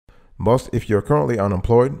Boss, if you're currently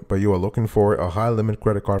unemployed, but you are looking for a high limit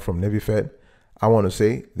credit card from Navy Fed, I want to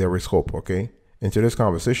say there is hope, okay? Into this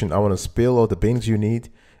conversation, I want to spill all the things you need,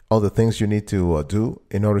 all the things you need to do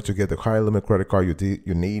in order to get the high limit credit card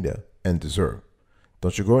you need and deserve.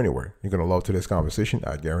 Don't you go anywhere. You're going to love today's conversation.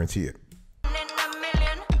 I guarantee it.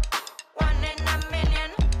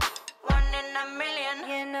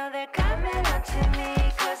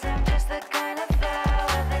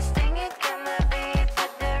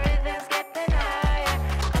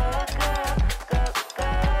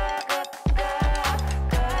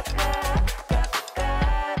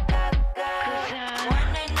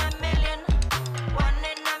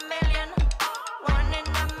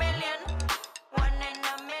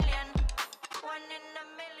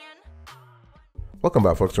 Welcome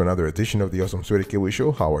back, folks, to another edition of the Awesome Sweaty Kiwi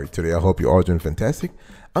Show. How are you today? I hope you are doing fantastic.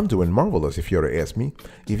 I'm doing marvelous, if you were to ask me.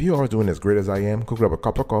 If you are doing as great as I am, go grab a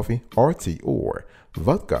cup of coffee, or tea, or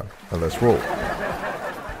vodka, and let's roll.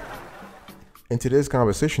 In today's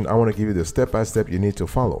conversation, I want to give you the step-by-step you need to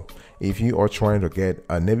follow if you are trying to get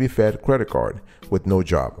a Navy Fed credit card with no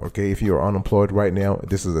job. Okay, if you are unemployed right now,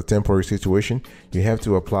 this is a temporary situation. You have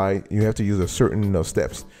to apply. You have to use a certain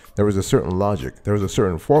steps. There is a certain logic. There is a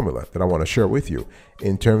certain formula that I want to share with you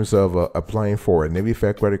in terms of applying for a Navy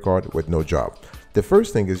Fed credit card with no job. The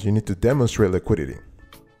first thing is you need to demonstrate liquidity.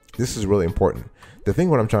 This is really important. The thing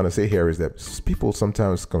what I'm trying to say here is that people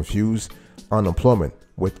sometimes confuse unemployment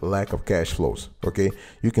with lack of cash flows. Okay,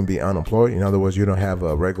 you can be unemployed. In other words, you don't have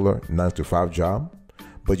a regular 9-to-5 job,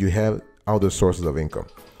 but you have other sources of income.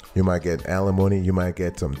 You might get alimony, you might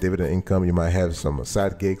get some dividend income, you might have some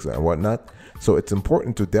side gigs and whatnot. So it's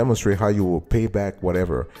important to demonstrate how you will pay back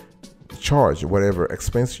whatever charge, whatever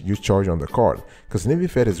expense you charge on the card, because Navy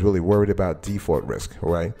Fed is really worried about default risk,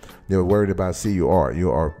 right? They're worried about CUR.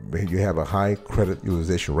 You have a high credit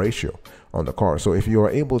utilization ratio on the card. So if you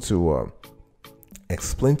are able to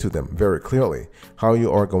explain to them very clearly how you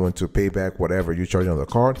are going to pay back whatever you charge on the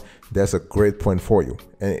card, that's a great point for you.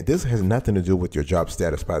 And this has nothing to do with your job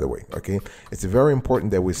status, by the way. Okay, it's very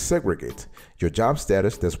important that we segregate your job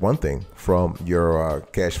status, that's one thing, from your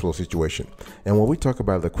cash flow situation. And when we talk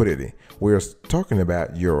about liquidity, we're talking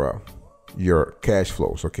about your cash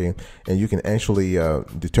flows. Okay, and you can actually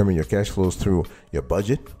determine your cash flows through your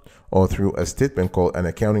budget or through a statement called an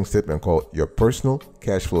accounting statement called your personal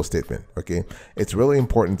cash flow statement. Okay, it's really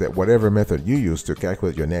important that whatever method you use to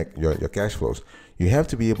calculate your cash flows, you have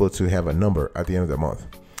to be able to have a number at the end of the month.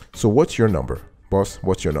 So what's your number, boss?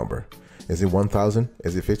 What's your number? Is it 1,000?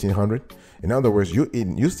 Is it 1,500? In other words,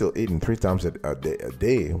 you still eating 3 times a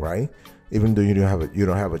day, right? Even though you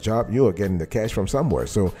don't have a job, you are getting the cash from somewhere.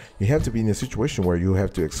 So you have to be in a situation where you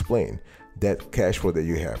have to explain that cash flow that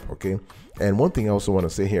you have. Okay, and one thing I also want to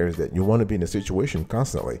say here is that you want to be in a situation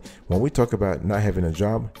constantly. When we talk about not having a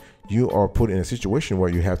job, you are put in a situation where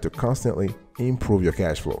you have to constantly improve your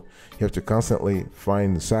cash flow. You have to constantly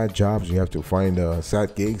find side jobs. You have to find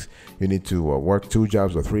side gigs. You need to work 2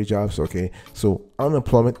 jobs or 3 jobs. Okay, so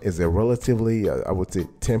unemployment is a relatively, I would say,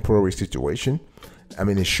 temporary situation. I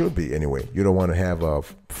mean, it should be anyway. You don't want to have a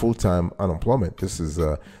full-time unemployment. This is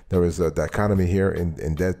there is a dichotomy here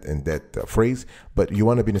in that phrase. But you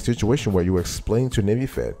want to be in a situation where you explain to Navy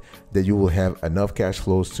Fed that you will have enough cash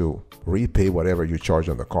flows to repay whatever you charge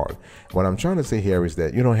on the card. What I'm trying to say here is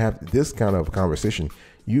that you don't have this kind of conversation.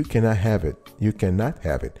 You cannot have it. You cannot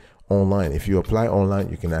have it online. If you apply online,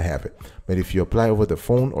 you cannot have it. But if you apply over the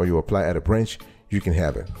phone or you apply at a branch, you can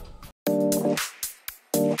have it.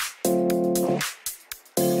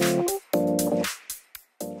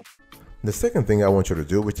 The second thing I want you to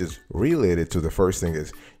do, which is related to the first thing,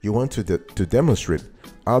 is you want to demonstrate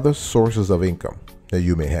other sources of income that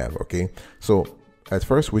you may have. Okay, so at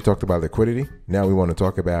first we talked about liquidity. Now we want to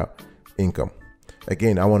talk about income.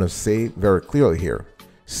 Again, I want to say very clearly here,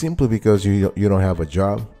 simply because you don't have a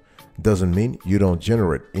job doesn't mean you don't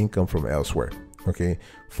generate income from elsewhere. Okay,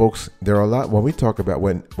 folks, there are a lot when we talk about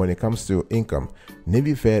when it comes to income.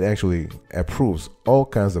 Navy Fed actually approves all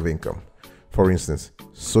kinds of income. For instance,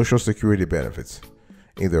 Social Security benefits,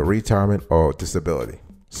 either retirement or disability.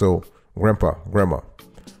 So, grandpa, grandma,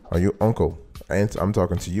 are you uncle, aunt? I'm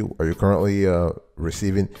talking to you. Are you currently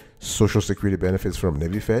receiving Social Security benefits from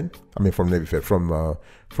Navy Fed? I mean, from Navy Fed, from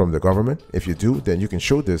the government. If you do, then you can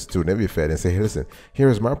show this to Navy Fed and say, hey, listen,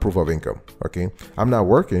 here's my proof of income. Okay, I'm not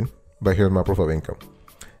working, but here's my proof of income.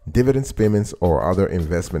 Dividends payments or other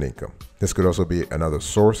investment income. This could also be another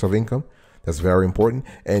source of income. That's very important.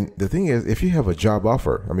 And the thing is, if you have a job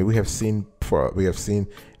offer, I mean, we have seen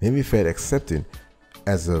Navy Fed accepting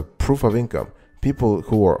as a proof of income people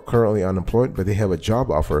who are currently unemployed, but they have a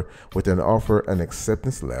job offer with an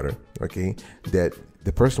acceptance letter, okay, that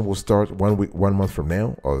the person will start 1 week, 1 month from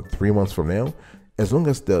now, or 3 months from now. As long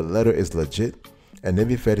as the letter is legit and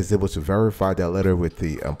Navy Fed is able to verify that letter with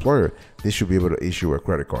the employer, they should be able to issue a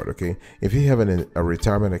credit card. Okay, if you have a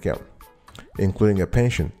retirement account, including a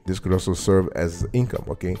pension, this could also serve as income.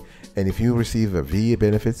 Okay, and if you receive a VA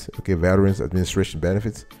benefits, okay, Veterans Administration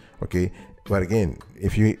benefits, okay. But again,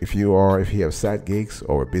 if you have side gigs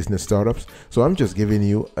or business startups, so I'm just giving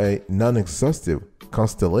you a non-exhaustive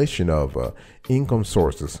constellation of income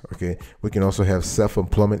sources. Okay, we can also have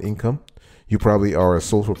self-employment income. You probably are a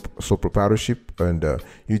sole proprietorship, and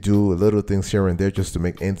you do little things here and there just to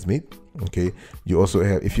make ends meet. Okay, you also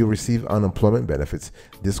have, if you receive unemployment benefits,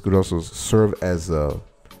 this could also serve as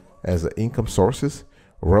income sources.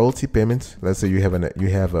 Royalty payments. Let's say you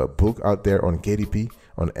have a book out there on GETTY,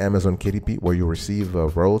 on Amazon KDP, where you receive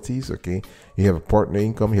royalties. Okay, you have a partner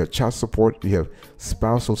income, you have child support, you have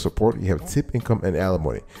spousal support, you have tip income and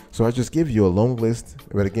alimony. So I just give you a long list,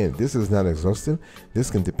 but again, this is not exhaustive.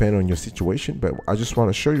 This can depend on your situation, but I just want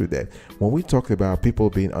to show you that when we talk about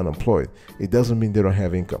people being unemployed, it doesn't mean they don't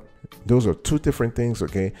have income. Those are two different things.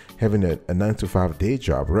 Okay, having a 9-to-5 day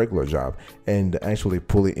job, regular job, and actually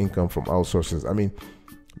pulling income from all sources. I mean,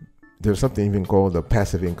 there's something even called the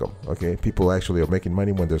passive income. Okay, people actually are making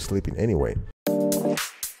money when they're sleeping anyway.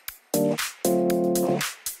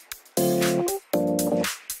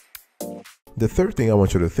 The third thing I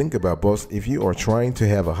want you to think about, boss, if you are trying to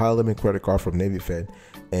have a high limit credit card from Navy Fed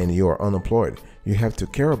and you are unemployed, you have to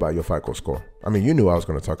care about your FICO score. I mean, you knew I was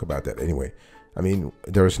going to talk about that anyway. I mean,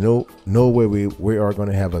 there's no way we are going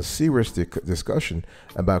to have a serious discussion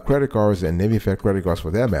about credit cards and Navy Fed credit cards for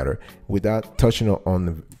that matter without touching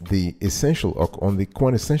on the essential, or on the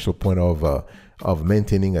quintessential point of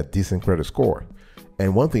maintaining a decent credit score.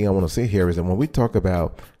 And one thing I want to say here is that when we talk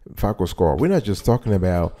about FICO score, we're not just talking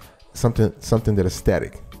about something that is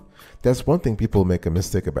static. That's one thing people make a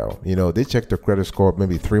mistake about. You know, they checked their credit score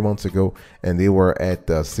maybe 3 months ago and they were at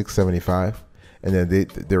 675. And then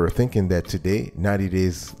they were thinking that today, 90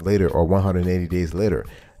 days later or 180 days later,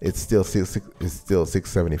 it's still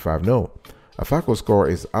 675. No, a FICO score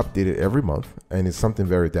is updated every month and it's something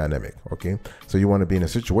very dynamic. Okay, so you want to be in a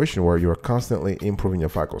situation where you're constantly improving your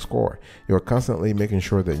FICO score. You're constantly making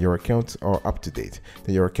sure that your accounts are up to date,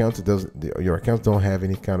 that your accounts don't have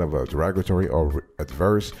any kind of a derogatory or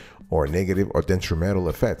adverse or negative or detrimental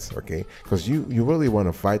effects. Okay, because you really want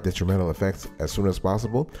to fight detrimental effects as soon as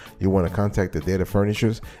possible. You want to contact the data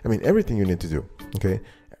furnishers. I mean, everything you need to do. Okay,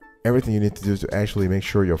 everything you need to do to actually make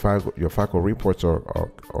sure your FICO reports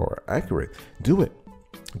are accurate. Do it.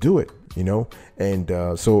 You know, and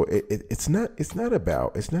so it's not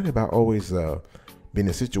about always being in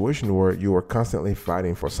a situation where you are constantly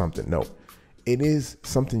fighting for something. No, it is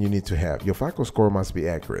something you need to have. Your FICO score must be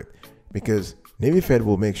accurate, because Navy Fed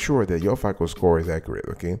will make sure that your FICO score is accurate.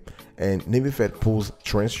 Okay, and Navy Fed pulls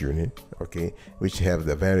TransUnion, okay, which have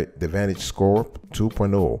the Vantage Score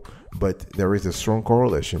 2.0, but there is a strong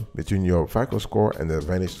correlation between your FICO score and the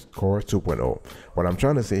Vantage Score 2.0. What I'm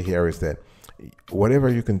trying to say here is that whatever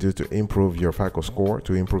you can do to improve your FICO score,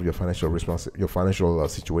 to improve your financial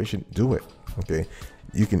situation, do it. Okay,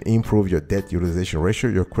 you can improve your debt utilization ratio,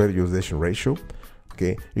 your credit utilization ratio.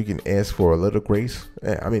 Okay, you can ask for a little grace.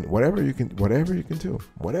 I mean, whatever you can do.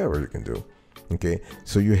 Okay,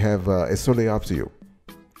 so you have it's totally up to you.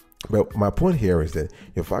 But my point here is that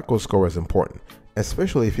your FICO score is important,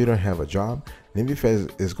 especially if you don't have a job. Navy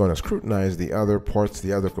Fed is going to scrutinize the other parts,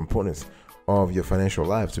 the other components of your financial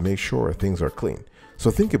life to make sure things are clean. So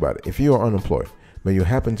think about it. If you are unemployed, but you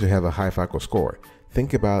happen to have a high FICO score,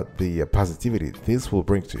 think about the positivity this will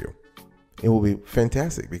bring to you. It will be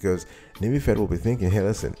fantastic, because Navy Fed will be thinking, hey,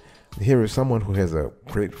 listen, here is someone who has a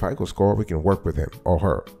great FICO score. We can work with him or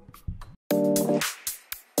her.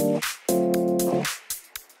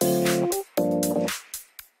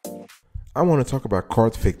 I want to talk about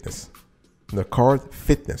card fitness. The card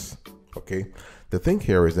fitness. Okay. The thing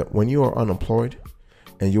here is that when you are unemployed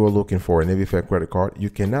and you are looking for a Navy Fed credit card, you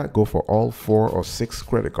cannot go for all 4 or 6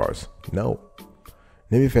 credit cards. No.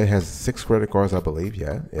 Navy Fed has 6 credit cards, I believe.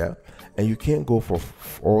 Yeah. And you can't go for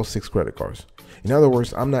all 6 credit cards. In other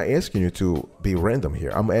words, I'm not asking you to be random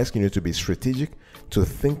here. I'm asking you to be strategic, to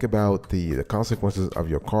think about the consequences of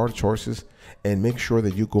your card choices and make sure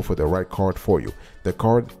that you go for the right card for you. The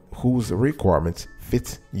card whose requirements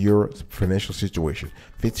fits your financial situation,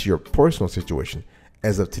 fits your personal situation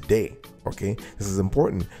as of today. Okay, this is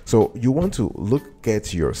important. So you want to look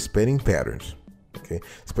at your spending patterns. Okay,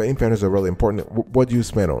 spending patterns are really important. What do you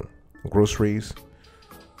spend on? Groceries,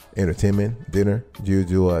 entertainment, dinner? Do you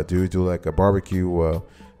do like a barbecue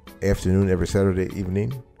afternoon every Saturday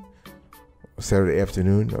evening? Saturday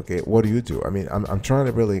afternoon, okay, what do? I mean, I'm trying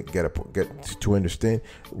to really get to understand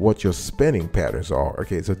what your spending patterns are.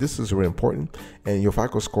 Okay, so this is really important, and your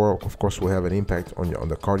FICO score, of course, will have an impact on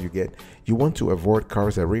the card you get. You want to avoid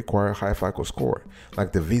cards that require high FICO score,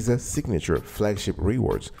 like the Visa Signature Flagship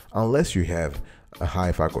Rewards, unless you have a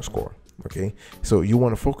high FICO score. Okay, so you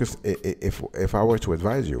want to focus. If I were to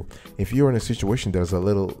advise you, if you're in a situation that's a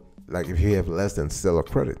little, like if you have less than stellar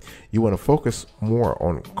credit, you want to focus more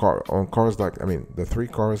on cars like, I mean, the 3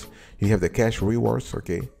 cars. You have the cash rewards,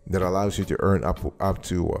 okay, that allows you to earn up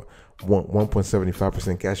to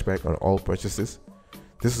 1.75% cash back on all purchases.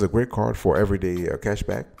 This is a great card for everyday cash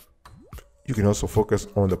back. You can also focus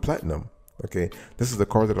on the platinum. Okay, this is the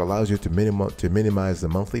card that allows you to minimize the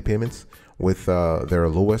monthly payments with their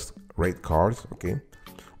lowest rate cards. Okay,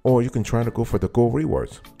 or you can try to go for the gold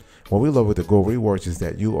rewards. What we love with the gold rewards is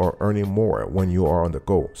that you are earning more when you are on the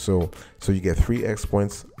go. So you get 3x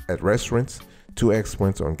points at restaurants, 2x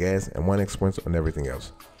points on gas, and 1x points on everything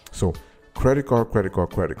else. So credit card.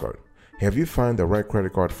 Have you found the right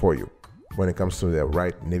credit card for you when it comes to the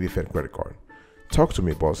right Navy Fed credit card? Talk to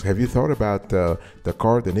me, boss. Have you thought about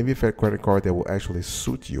the Navy Fed credit card that will actually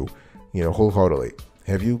suit you, wholeheartedly?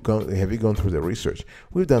 Have you gone through the research?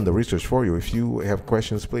 We've done the research for you. If you have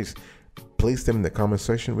questions, please place them in the comment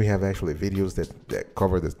section. We have actually videos that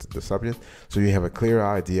cover the subject, so you have a clear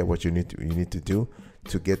idea what you need to do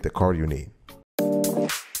to get the card you need.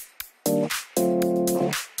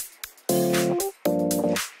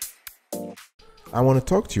 I want to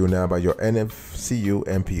talk to you now about your NFCU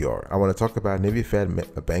MPR. I want to talk about Navy Fed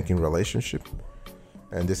banking relationship,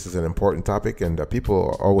 and this is an important topic. And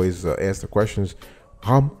people always ask the questions: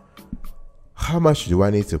 how much do I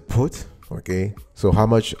need to put? Okay, so how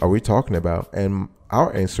much are we talking about? And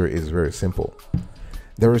our answer is very simple.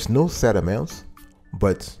 There is no set amounts,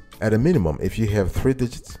 but at a minimum, if you have 3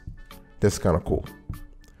 digits, that's kind of cool.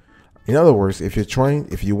 In other words, if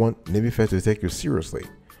you want Navy Fed to take you seriously,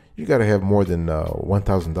 you got to have more than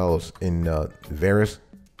 $1,000 in various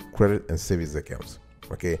credit and savings accounts.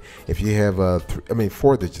 Okay, if you have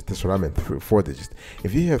 4 digits, that's what I meant, 4 digits.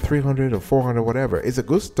 If you have 300 or 400, whatever, it's a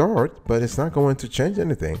good start, but it's not going to change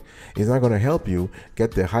anything. It's not going to help you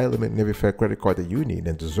get the high limit Navy Fed credit card that you need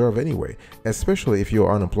and deserve anyway. Especially if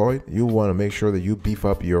you're unemployed, you want to make sure that you beef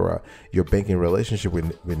up your banking relationship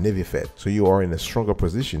with Navy Fed, so you are in a stronger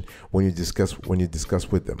position when you discuss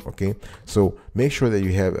with them. Okay, so make sure that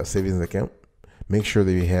you have a savings account. Make sure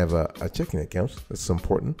that you have a checking account. That's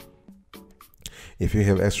important. If you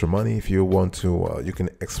have extra money, if you want to, you can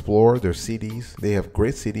explore their CDs. They have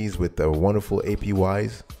great CDs with wonderful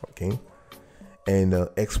APYs, okay? And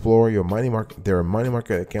explore their money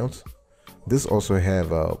market accounts. This also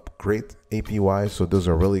have great APYs, so those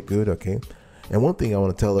are really good, okay? And one thing I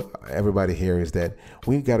want to tell everybody here is that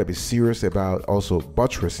we got to be serious about also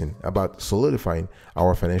buttressing, about solidifying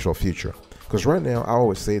our financial future. Because right now, I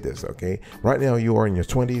always say this, okay? Right now, you are in your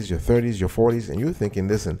 20s, your 30s, your 40s, and you're thinking,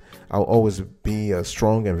 listen, I'll always be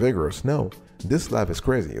strong and vigorous. No, this life is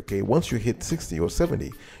crazy, okay? Once you hit 60 or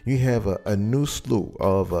 70, you have a new slew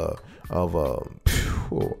of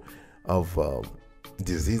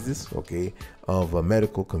diseases, okay, of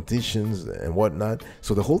medical conditions and whatnot.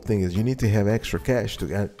 So the whole thing is you need to have extra cash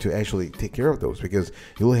to actually take care of those, because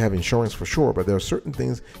you will have insurance for sure, but there are certain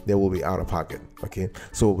things that will be out of pocket. Okay,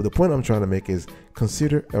 so the point I'm trying to make is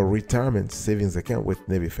consider a retirement savings account with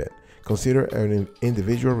Navy Fed. Consider an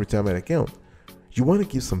individual retirement account. You want to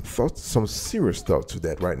give some thought, some serious thought to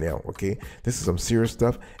that right now, okay? This is some serious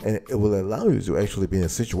stuff, and it will allow you to actually be in a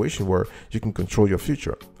situation where you can control your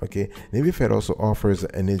future, okay? Navy Fed also offers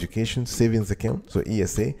an education savings account, so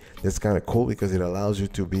ESA. That's kind of cool because it allows you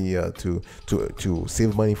to be to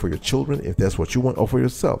save money for your children if that's what you want, or for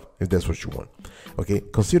yourself if that's what you want, okay?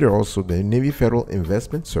 Consider also the Navy Federal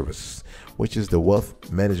Investment Services, which is the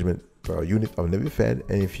wealth management unit of Navy Fed.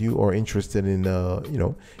 And if you are interested in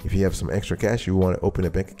if you have some extra cash, you want to open a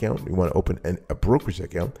bank account, you want to open a brokerage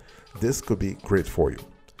account, this could be great for you.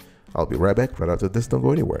 I'll be right back right after this. Don't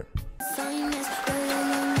go anywhere.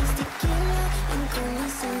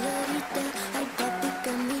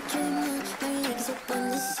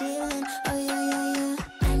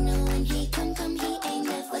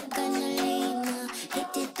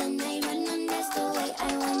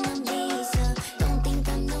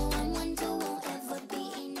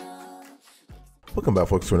 Welcome back,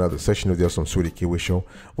 folks, to another session of the Awesome Sweetie Kiwi Show.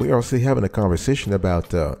 We are still having a conversation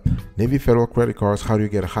about Navy Federal credit cards. How do you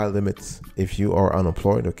get high limits if you are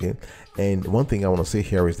unemployed? Okay, and one thing I want to say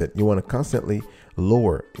here is that you want to constantly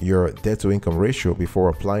lower your debt to income ratio before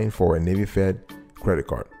applying for a Navy Fed credit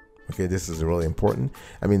card. Okay, this is really important.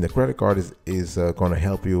 I mean, the credit card is going to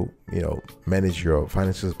help you, manage your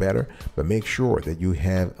finances better, but make sure that you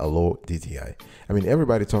have a low DTI. I mean,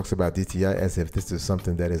 everybody talks about DTI as if this is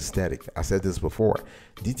something that is static. I said this before.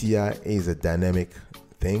 DTI is a dynamic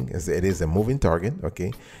thing. It is a moving target,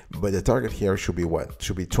 okay? But the target here should be what?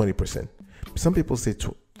 Should be 20%. Some people say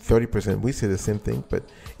 30%. We say the same thing, but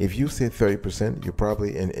if you say 30%, you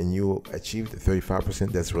probably and you achieved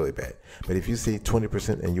 35%, that's really bad. But if you say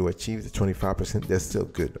 20% and you achieved 25%, that's still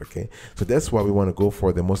good. Okay, so that's why we want to go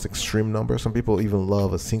for the most extreme number. Some people even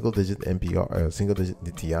love a single-digit MPR, a single-digit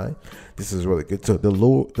DTI. This is really good. So the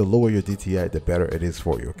lower your DTI, the better it is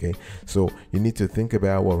for you. Okay, so you need to think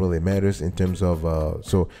about what really matters in terms of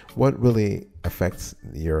so what really affects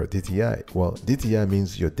your DTI. Well, DTI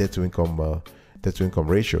means your debt to income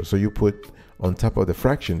ratio. So you put on top of the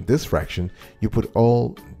fraction, this fraction, you put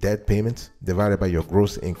all debt payments divided by your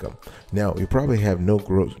gross income. Now you probably have no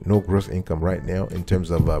gross income right now in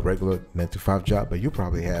terms of a regular 9-to-5 job, but you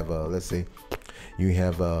probably have let's say you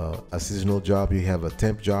have a seasonal job, you have a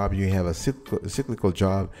temp job, you have a cyclical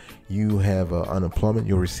job, you have unemployment,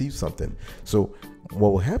 you'll receive something. So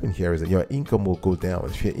what will happen here is that your income will go down.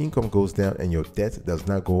 If your income goes down and your debt does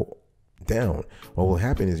not go down, what will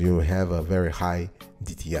happen is you will have a very high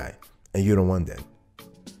DTI, and you don't want that.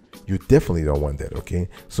 You definitely don't want that. Okay,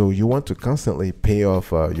 so you want to constantly pay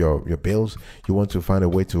off your bills. You want to find a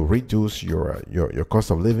way to reduce your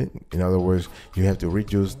cost of living. In other words, you have to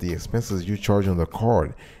reduce the expenses you charge on the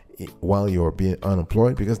card while you're being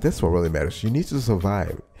unemployed, because that's what really matters. You need to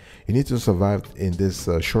survive. You need to survive in this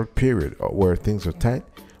short period where things are tight,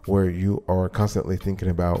 where you are constantly thinking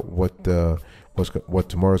about what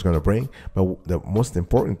tomorrow is going to bring. But the most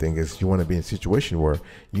important thing is you want to be in a situation where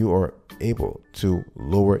you are able to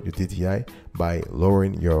lower your DTI by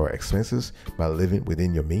lowering your expenses, by living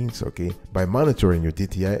within your means, okay, by monitoring your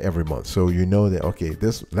DTI every month. So you know that, okay,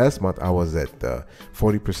 this last month I was at 40%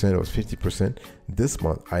 or 50%. This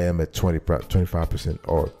month I am at 25%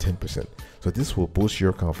 or 10%. So this will boost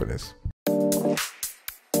your confidence.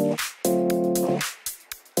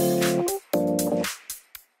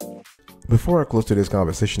 Before I close today's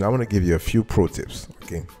conversation, I want to give you a few pro tips,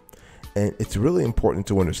 okay? And it's really important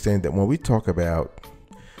to understand that when we talk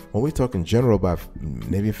in general about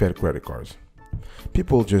Navy Fed credit cards,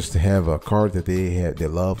 people just have a card that they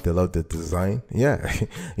love the design. Yeah,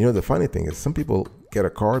 the funny thing is some people get a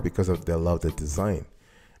card because of they love the design,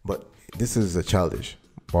 but this is a childish,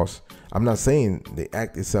 boss. I'm not saying the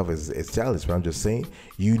act itself is childish, but I'm just saying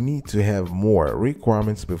you need to have more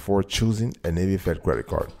requirements before choosing a Navy Fed credit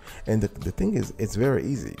card. And the thing is, it's very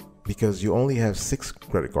easy because you only have 6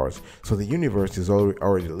 credit cards. So the universe is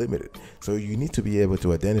already limited. So you need to be able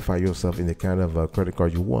to identify yourself in the kind of credit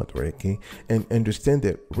card you want, right? Okay. And understand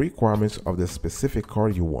the requirements of the specific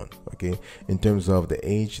card you want, okay? In terms of the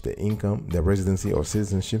age, the income, the residency or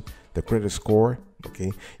citizenship, the credit score,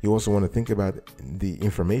 okay? You also want to think about the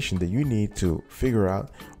information that you need to figure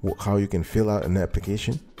out how you can fill out an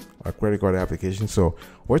application, a credit card application. So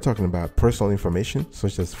we're talking about personal information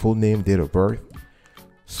such as full name, date of birth,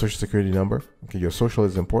 social security number. Okay, your social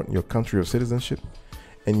is important, your country of citizenship,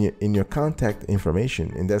 and in your contact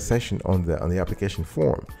information in that section on the application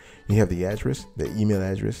form, you have the address, the email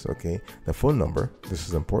address, okay, the phone number. This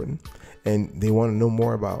is important. And they want to know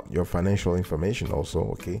more about your financial information also,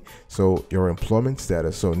 okay? So your employment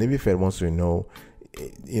status. So Navy Fed wants to know,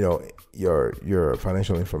 your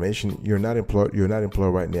financial information. You're not employed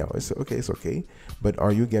right now. It's okay. But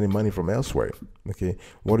are you getting money from elsewhere? Okay.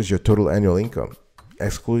 What is your total annual income,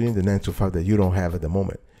 excluding the 9-to-5 that you don't have at the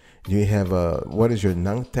moment? Do you have what is your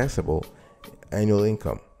non-taxable annual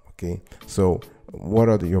income? Okay. So what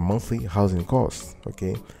are your monthly housing costs?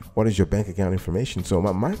 Okay. What is your bank account information? So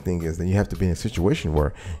my thing is that you have to be in a situation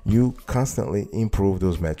where you constantly improve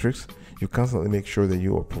those metrics. You constantly make sure that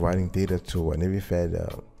you are providing data to a Navy Fed,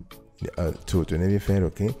 to Navy Fed,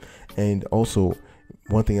 okay? And also,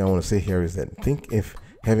 one thing I want to say here is that think if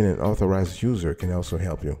having an authorized user can also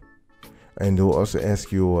help you. And they'll also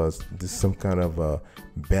ask you some kind of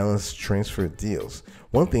balance transfer deals.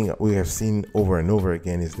 One thing we have seen over and over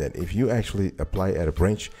again is that if you actually apply at a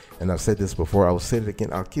branch, and I've said this before, I will say it again,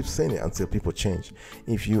 I'll keep saying it until people change.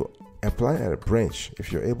 If you apply at a branch,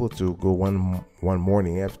 if you're able to go one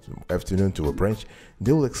morning afternoon to a branch,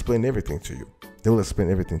 they will explain everything to you. They will explain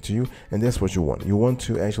everything to you, and that's what you want. You want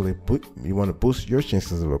to actually boost your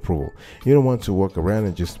chances of approval. You don't want to walk around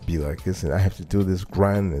and just be like, listen, I have to do this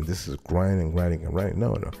grind, and this is grinding.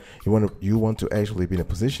 No. You want to actually be in a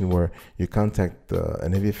position where you contact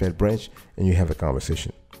an Navy Fed branch and you have a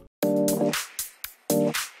conversation.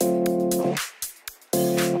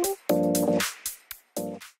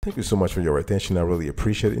 Thank you so much for your attention. I really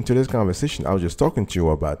appreciate it. In today's conversation, I was just talking to you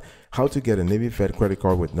about how to get a Navy Fed credit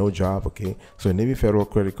card with no job. Okay, so Navy Federal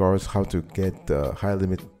credit cards, how to get the high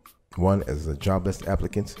limit one as a jobless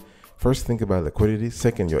applicant. First, think about liquidity.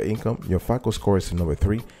 Second, your income. Your FICO score is number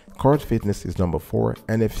 3. Card fitness is number 4.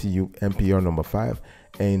 NFCU MPR number 5.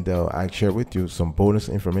 And I share with you some bonus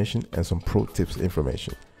information and some pro tips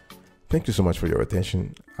information. Thank you so much for your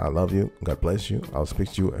attention. I love you. God bless you. I'll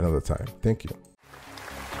speak to you another time. Thank you.